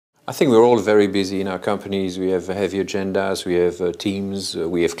I think we're all very busy in our companies. We have heavy agendas, we have teams,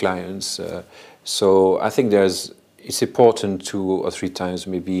 we have clients. So I think it's important 2 or 3 times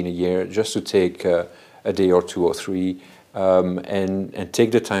maybe in a year just to take a day or 2 or 3 and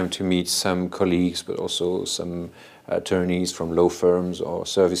take the time to meet some colleagues, but also some attorneys from law firms or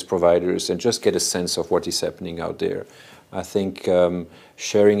service providers, and just get a sense of what is happening out there. I think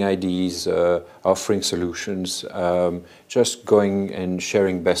sharing ideas, offering solutions, just going and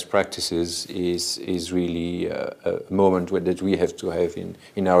sharing best practices is really a moment that we have to have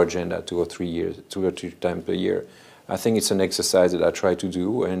in our agenda 2 or 3 times per year. I think it's an exercise that I try to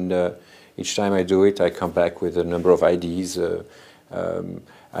do, and each time I do it, I come back with a number of ideas.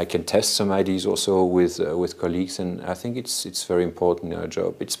 I can test some ideas also with colleagues, and I think it's very important in our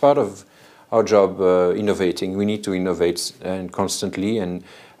job. It's part of our job, innovating. We need to innovate and constantly, and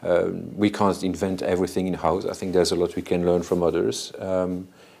we can't invent everything in-house. I think there's a lot we can learn from others,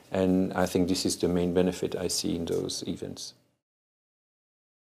 and I think this is the main benefit I see in those events.